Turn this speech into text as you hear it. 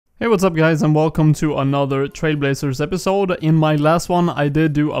Hey, what's up guys, and welcome to another Trailblazers episode. In my last one I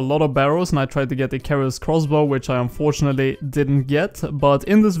did do a lot of barrows and I tried to get the Careless crossbow, which I unfortunately didn't get. But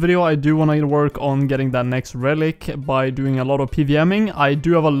in this video I do want to work on getting that next relic by doing a lot of PVMing. I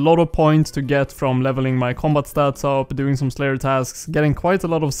do have a lot of points to get from leveling my combat stats up, doing some slayer tasks, getting quite a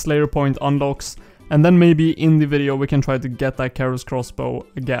lot of slayer point unlocks, and then maybe in the video we can try to get that Careless crossbow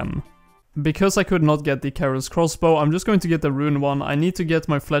again. Because I could not get the Careless crossbow, I'm just going to get the rune one. I need to get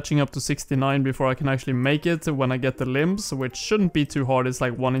my fletching up to 69 before I can actually make it when I get the limbs, which shouldn't be too hard. It's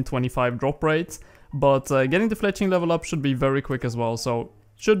like 1 in 25 drop rate, but getting the fletching level up should be very quick as well, so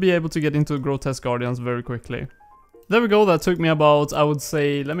should be able to get into Grotesque Guardians very quickly. There we go, that took me about, I would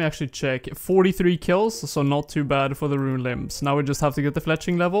say, let me actually check, 43 kills, so not too bad for the rune limbs. Now we just have to get the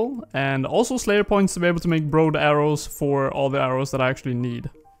fletching level, and also slayer points to be able to make broad arrows for all the arrows that I actually need.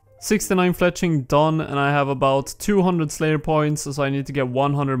 69 fletching done, and I have about 200 slayer points, so I need to get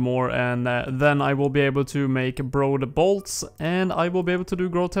 100 more, and then I will be able to make broad bolts, and I will be able to do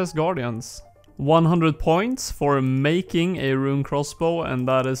Grotesque Guardians. 100 points for making a rune crossbow, and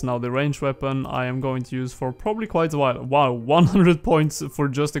that is now the ranged weapon I am going to use for probably quite a while. Wow, 100 points for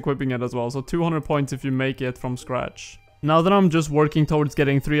just equipping it as well, so 200 points if you make it from scratch. Now that I'm just working towards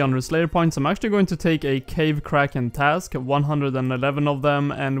getting 300 slayer points, I'm actually going to take a cave kraken task, 111 of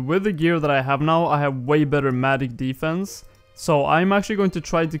them, and with the gear that I have now, I have way better magic defense. So I'm actually going to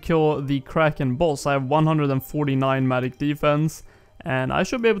try to kill the kraken boss. I have 149 magic defense, and I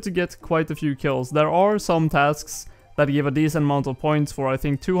should be able to get quite a few kills. There are some tasks that give a decent amount of points for, I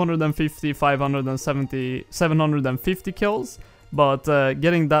think, 250, 570, 750 kills, but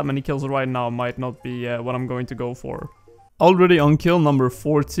getting that many kills right now might not be what I'm going to go for. Already on kill number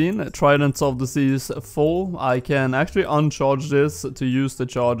 14, Tridents of the Seas full. I can actually uncharge this to use the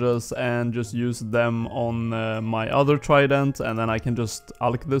charges and just use them on my other trident, and then I can just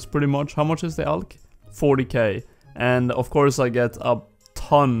alch this pretty much. How much is the alch? 40k. And of course I get a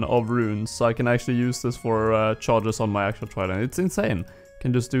ton of runes, so I can actually use this for charges on my actual trident. It's insane.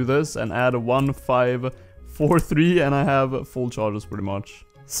 Can just do this and add 1543 and I have full charges pretty much.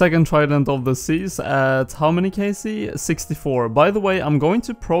 Second Trident of the Seas at how many KC? 64. By the way, I'm going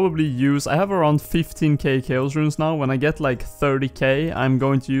to probably use, I have around 15k Chaos Runes now. When I get like 30k, I'm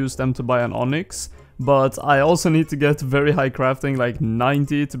going to use them to buy an Onyx. But I also need to get very high crafting, like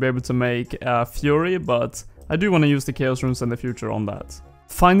 90 to be able to make Fury, but I do want to use the Chaos Runes in the future on that.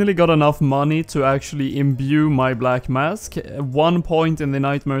 Finally got enough money to actually imbue my black mask. 1 point in the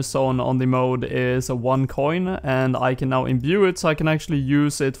nightmare zone on the mode is 1 coin, and I can now imbue it, so I can actually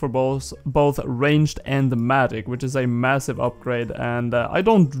use it for both ranged and magic, which is a massive upgrade. And I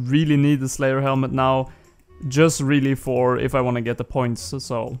don't really need the Slayer helmet now, just really for if I want to get the points,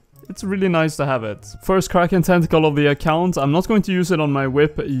 so it's really nice to have it. First Kraken Tentacle of the account. I'm not going to use it on my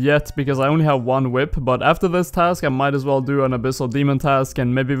whip yet because I only have 1 whip, but after this task I might as well do an Abyssal Demon task,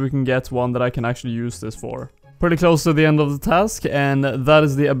 and maybe we can get one that I can actually use this for. Pretty close to the end of the task, and that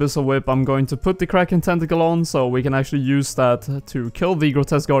is the Abyssal Whip. I'm going to put the Kraken Tentacle on so we can actually use that to kill the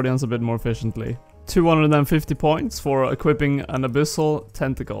Grotesque Guardians a bit more efficiently. 250 points for equipping an Abyssal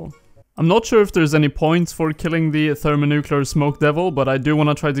Tentacle. I'm not sure if there's any points for killing the Thermonuclear Smoke Devil, but I do want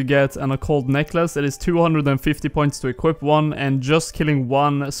to try to get an Occult Necklace. It is 250 points to equip one, and just killing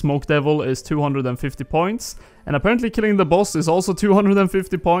one Smoke Devil is 250 points. And apparently killing the boss is also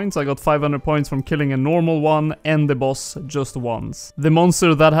 250 points. I got 500 points from killing a normal one and the boss just once. The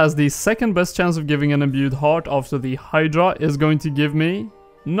monster that has the second best chance of giving an imbued heart after the Hydra is going to give me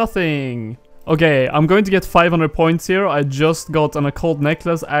nothing. Okay, I'm going to get 500 points here. I just got an Occult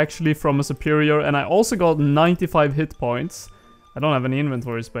Necklace actually from a superior, and I also got 95 hit points. I don't have any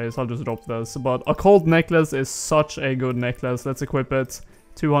inventory space, I'll just drop this. But Occult Necklace is such a good necklace. Let's equip it.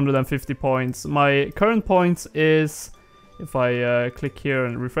 250 points. My current points is, if I click here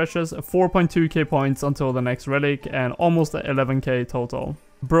and refreshes, 4.2k points until the next relic, and almost 11k total.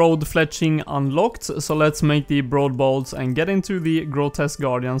 Broad fletching unlocked, so let's make the broad bolts and get into the Grotesque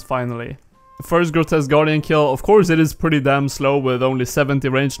Guardians finally. First Grotesque Guardian kill, of course it is pretty damn slow with only 70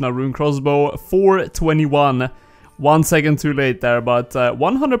 range in a rune crossbow, 421, 1 second too late there, but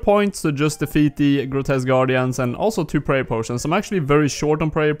 100 points to just defeat the Grotesque Guardians, and also 2 prayer potions. I'm actually very short on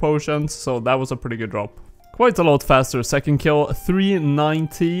prayer potions, so that was a pretty good drop. Quite a lot faster. Second kill,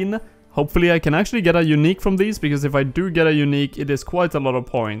 319. Hopefully I can actually get a unique from these, because if I do get a unique, it is quite a lot of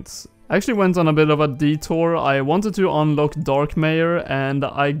points. I actually went on a bit of a detour. I wanted to unlock Dark Mayor, and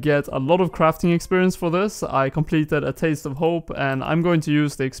I get a lot of crafting experience for this. I completed a Taste of Hope, and I'm going to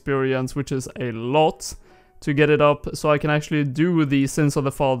use the experience, which is a lot, to get it up so I can actually do the Sins of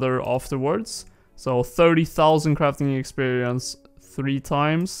the Father afterwards. So 30,000 crafting experience, 3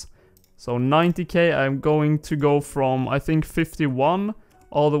 times. So 90k, I'm going to go from, I think, 51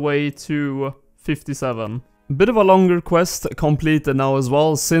 all the way to 57. Bit of a longer quest completed now as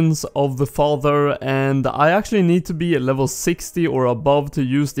well, Sins of the Father, and I actually need to be at level 60 or above to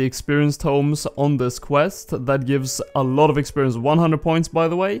use the experience tomes on this quest. That gives a lot of experience, 100 points by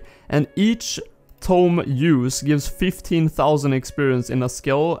the way, and each tome use gives 15,000 experience in a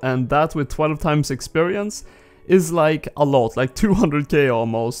skill, and that with 12 times experience is like a lot, like 200k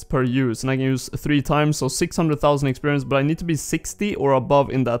almost per use, and I can use 3 times, so 600,000 experience, but I need to be 60 or above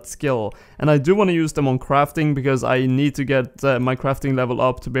in that skill. And I do want to use them on crafting because I need to get my crafting level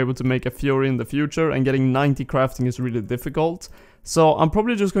up to be able to make a Fury in the future, and getting 90 crafting is really difficult. So I'm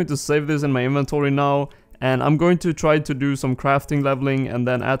probably just going to save this in my inventory now, and I'm going to try to do some crafting leveling, and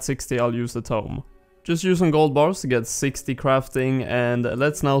then at 60 I'll use the tome. Just use some gold bars to get 60 crafting, and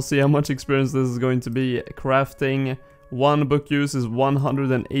let's now see how much experience this is going to be. Crafting, 1 book use is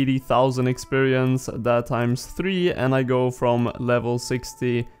 180,000 experience, that times 3, and I go from level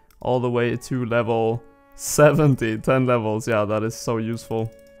 60 all the way to level 70, 10 levels, yeah, that is so useful.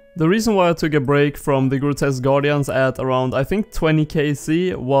 The reason why I took a break from the Grotesque Guardians at around, I think, 20k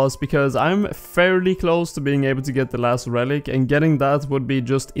C was because I'm fairly close to being able to get the last relic, and getting that would be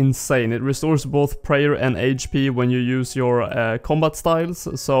just insane. It restores both prayer and HP when you use your combat styles,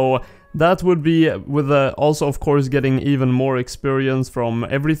 so that would be, with also of course getting even more experience from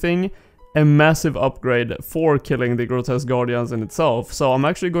everything, a massive upgrade for killing the Grotesque Guardians in itself. So I'm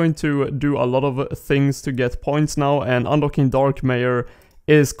actually going to do a lot of things to get points now, and unlocking Dark Mayor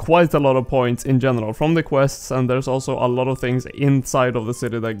is quite a lot of points in general from the quests, and there's also a lot of things inside of the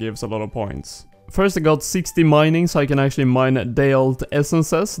city that gives a lot of points. First I got 60 mining, so I can actually mine Dayalt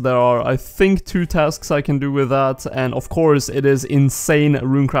essences. There are, I think, 2 tasks I can do with that, and of course it is insane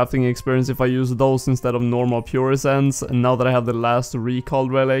runecrafting experience if I use those instead of normal pure essence, now that I have the last recall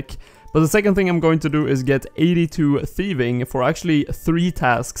relic. But the second thing I'm going to do is get 82 thieving for actually 3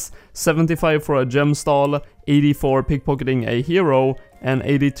 tasks, 75 for a gem stall, 80 for pickpocketing a hero, and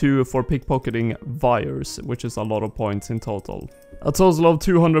 82 for pickpocketing Viers, which is a lot of points in total. A total of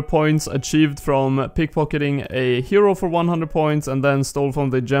 200 points achieved from pickpocketing a hero for 100 points, and then stole from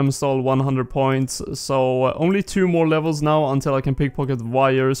the gem stall 100 points, so only 2 more levels now until I can pickpocket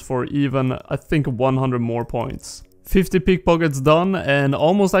Viers for even, I think, 100 more points. 50 pickpockets done, and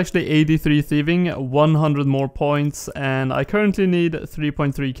almost actually 83 thieving, 100 more points, and I currently need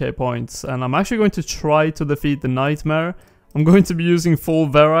 3.3k points, and I'm actually going to try to defeat the Nightmare. I'm going to be using full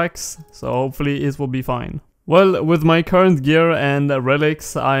Verax, so hopefully it will be fine. Well, with my current gear and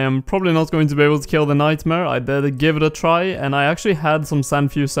relics, I am probably not going to be able to kill the Nightmare. I did give it a try, and I actually had some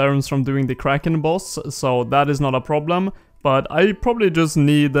Sandfuse serums from doing the Kraken boss, so that is not a problem, but I probably just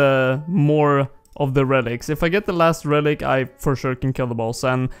need more of the relics. If I get the last relic, I for sure can kill the boss,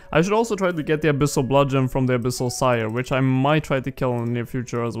 and I should also try to get the Abyssal Bludgeon from the Abyssal Sire, which I might try to kill in the near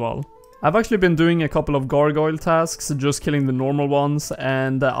future as well. I've actually been doing a couple of gargoyle tasks, just killing the normal ones,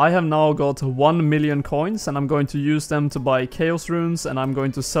 and I have now got 1 million coins, and I'm going to use them to buy chaos runes, and I'm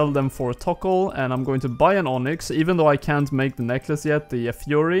going to sell them for Tokkul, and I'm going to buy an onyx, even though I can't make the necklace yet, the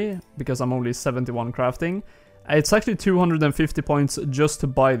Fury, because I'm only 71 crafting. It's actually 250 points just to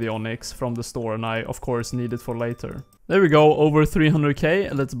buy the onyx from the store, and I of course need it for later. There we go, over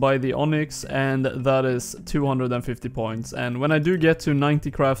 300k, let's buy the onyx, and that is 250 points, and when I do get to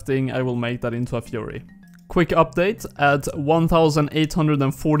 90 crafting, I will make that into a Fury. Quick update, at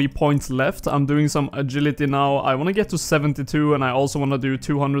 1840 points left, I'm doing some agility now. I want to get to 72, and I also want to do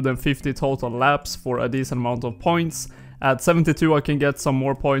 250 total laps for a decent amount of points. At 72 I can get some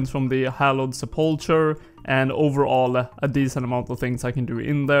more points from the Hallowed Sepulchre, and overall a decent amount of things I can do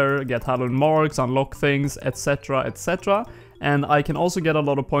in there, get hallowed marks, unlock things, etc, etc. And I can also get a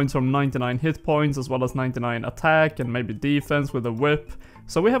lot of points from 99 hit points, as well as 99 attack and maybe defense with a whip.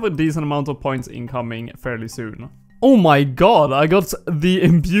 So we have a decent amount of points incoming fairly soon. Oh my god, I got the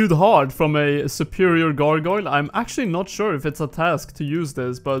Imbued Heart from a superior gargoyle. I'm actually not sure if it's a task to use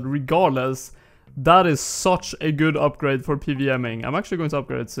this, but regardless, that is such a good upgrade for PVMing. I'm actually going to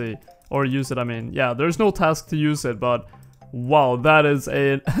upgrade C. Or use it, I mean. Yeah, there's no task to use it, but wow, that is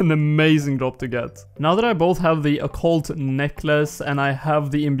an amazing drop to get. Now that I both have the Occult Necklace and I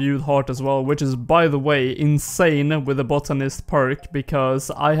have the Imbued Heart as well, which is, by the way, insane with the Botanist perk, because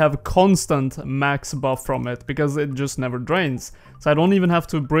I have constant max buff from it, because it just never drains. So I don't even have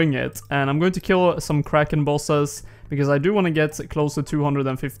to bring it. And I'm going to kill some Kraken bosses, because I do want to get close to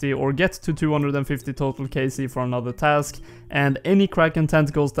 250 or get to 250 total KC for another task, and any Kraken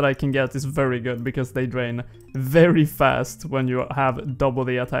tentacles that I can get is very good because they drain very fast when you have double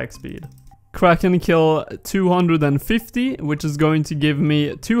the attack speed. Kraken kill 250, which is going to give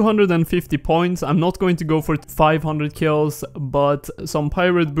me 250 points. I'm not going to go for 500 kills, but some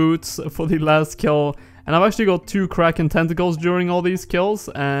pirate boots for the last kill. And I've actually got 2 Kraken tentacles during all these kills,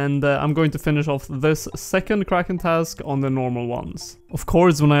 and I'm going to finish off this second Kraken task on the normal ones. Of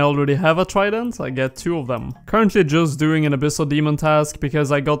course, when I already have a trident, I get 2 of them. Currently just doing an Abyssal Demon task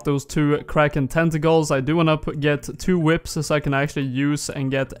because I got those 2 Kraken tentacles. I do want to get 2 whips so I can actually use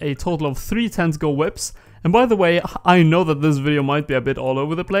and get a total of 3 tentacle whips. And by the way, I know that this video might be a bit all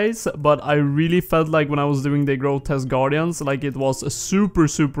over the place, but I really felt like when I was doing the Grotesque Guardians, like it was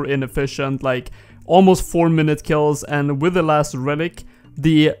super inefficient, like almost 4-minute kills, and with the last relic,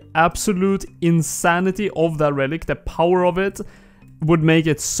 the absolute insanity of that relic, the power of it, would make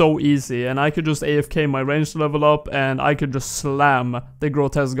it so easy, and I could just AFK my range level up, and I could just slam the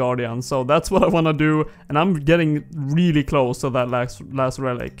Grotesque Guardian. So that's what I want to do, and I'm getting really close to that last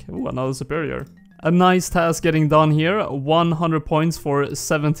relic. Ooh, another superior. A nice task getting done here, 100 points for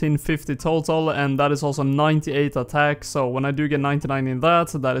 1750 total, and that is also 98 attack, so when I do get 99 in that,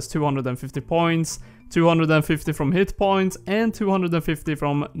 that is 250 points, 250 from hit points, and 250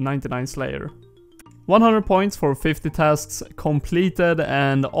 from 99 Slayer. 100 points for 50 tasks completed,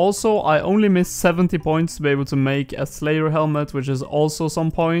 and also I only missed 70 points to be able to make a Slayer helmet, which is also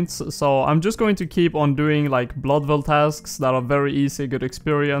some points, so I'm just going to keep on doing like Bloodvel tasks that are very easy, good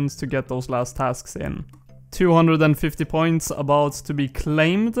experience to get those last tasks in. 250 points about to be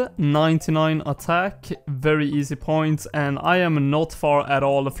claimed, 99 attack, very easy points, and I am not far at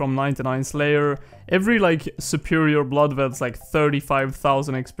all from 99 Slayer. Every like superior Bloodvel's like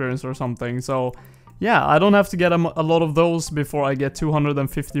 35,000 experience or something, so yeah, I don't have to get a lot of those before I get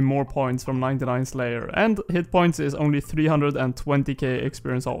 250 more points from 99 Slayer, and hit points is only 320k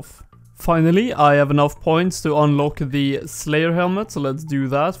experience off. Finally, I have enough points to unlock the Slayer helmet, so let's do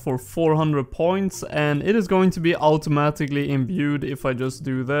that for 400 points, and it is going to be automatically imbued if I just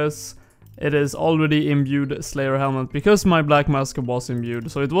do this. It is already imbued Slayer helmet because my Black Mask was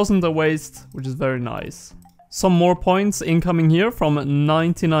imbued, so it wasn't a waste, which is very nice. Some more points incoming here from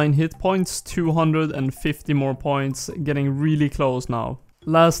 99 hit points, 250 more points, getting really close now.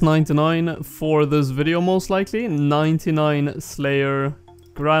 Last 99 for this video most likely, 99 Slayer,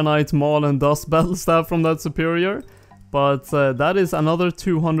 Granite Maul and Dust Battle Staff from that superior, but that is another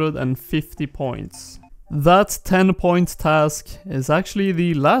 250 points. That 10 point task is actually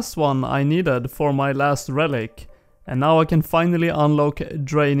the last one I needed for my last relic. And now I can finally unlock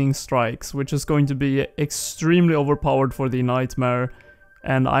Draining Strikes, which is going to be extremely overpowered for the Nightmare.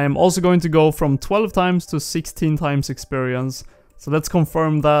 And I am also going to go from 12 times to 16 times experience. So let's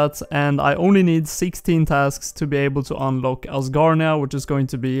confirm that, and I only need 16 tasks to be able to unlock Asgarnia, which is going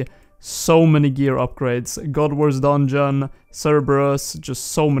to be so many gear upgrades. God Wars Dungeon, Cerberus,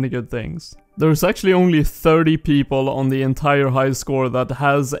 just so many good things. There's actually only 30 people on the entire high score that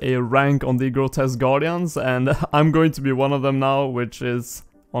has a rank on the Grotesque Guardians, and I'm going to be one of them now, which is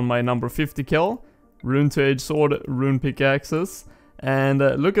on my number 50 kill. Rune to Age Sword, Rune Pickaxes. And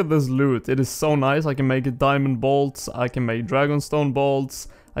look at this loot, it is so nice. I can make diamond bolts, I can make dragonstone bolts.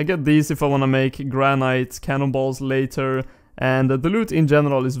 I get these if I want to make granite cannonballs later. And the loot in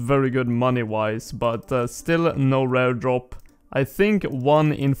general is very good money wise, but still no rare drop. I think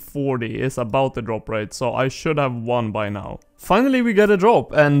 1 in 40 is about the drop rate, so I should have 1 by now. Finally we get a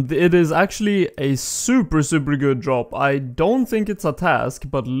drop, and it is actually a super good drop. I don't think it's a task,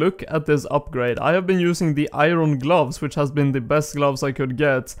 but look at this upgrade. I have been using the iron gloves, which has been the best gloves I could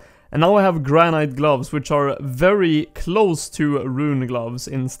get. And now I have granite gloves, which are very close to rune gloves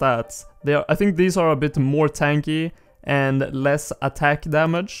in stats. I think these are a bit more tanky and less attack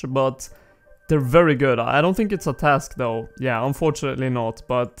damage, but they're very good. I don't think it's a task though. Yeah, unfortunately not,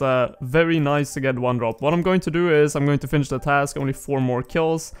 but very nice to get 1 drop. What I'm going to do is I'm going to finish the task, only 4 more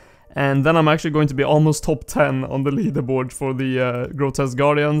kills, and then I'm actually going to be almost top 10 on the leaderboard for the Grotesque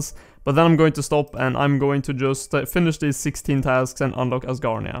Guardians. But then I'm going to stop and I'm going to just finish these 16 tasks and unlock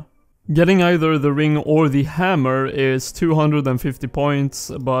Asgarnia. Getting either the ring or the hammer is 250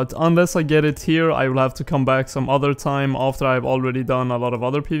 points, but unless I get it here, I will have to come back some other time after I've already done a lot of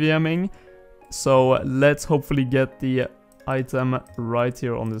other PVMing. So let's hopefully get the item right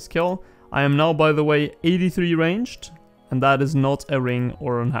here on this kill. I am now, by the way, 83 ranged, and that is not a ring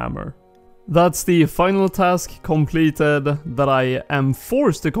or a hammer. That's the final task completed that I am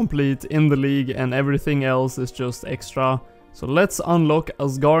forced to complete in the league, and everything else is just extra. So let's unlock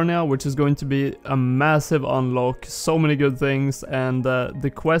Asgarnia, which is going to be a massive unlock, so many good things, and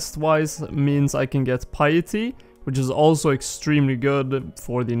the quest wise means I can get Piety, which is also extremely good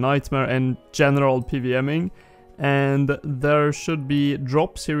for the Nightmare and general PVMing. and there should be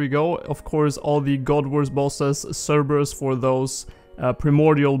drops. Here we go. Of course, all the God Wars bosses, Cerberus for those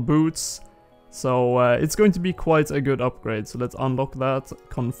primordial boots. So it's going to be quite a good upgrade. So let's unlock that,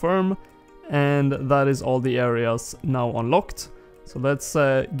 confirm, and that is all the areas now unlocked. So let's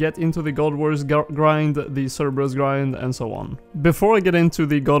get into the God Wars grind, the Cerberus grind, and so on. Before I get into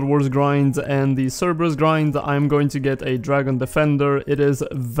the God Wars grind and the Cerberus grind, I'm going to get a Dragon Defender. It is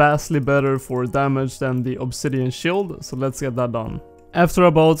vastly better for damage than the Obsidian Shield, so let's get that done. After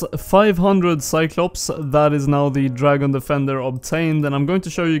about 500 Cyclops, that is now the Dragon Defender obtained, and I'm going to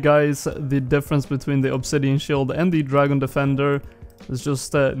show you guys the difference between the Obsidian Shield and the Dragon Defender. Let's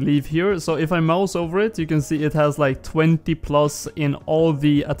just leave here. So if I mouse over it, you can see it has like 20 plus in all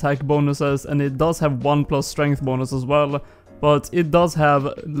the attack bonuses, and it does have 1+ strength bonus as well, but it does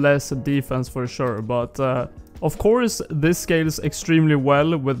have less defense for sure. But of course, this scales extremely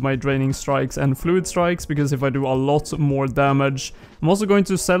well with my Draining Strikes and Fluid Strikes, because if I do a lot more damage, I'm also going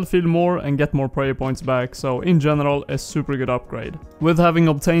to self-heal more and get more prayer points back, so in general, a super good upgrade. With having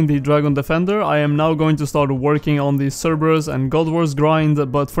obtained the Dragon Defender, I am now going to start working on the Cerberus and God Wars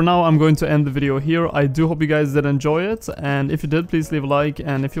grind, but for now I'm going to end the video here. I do hope you guys did enjoy it, and if you did, please leave a like,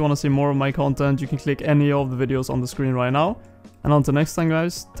 and if you want to see more of my content, you can click any of the videos on the screen right now. And until next time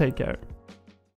guys, take care.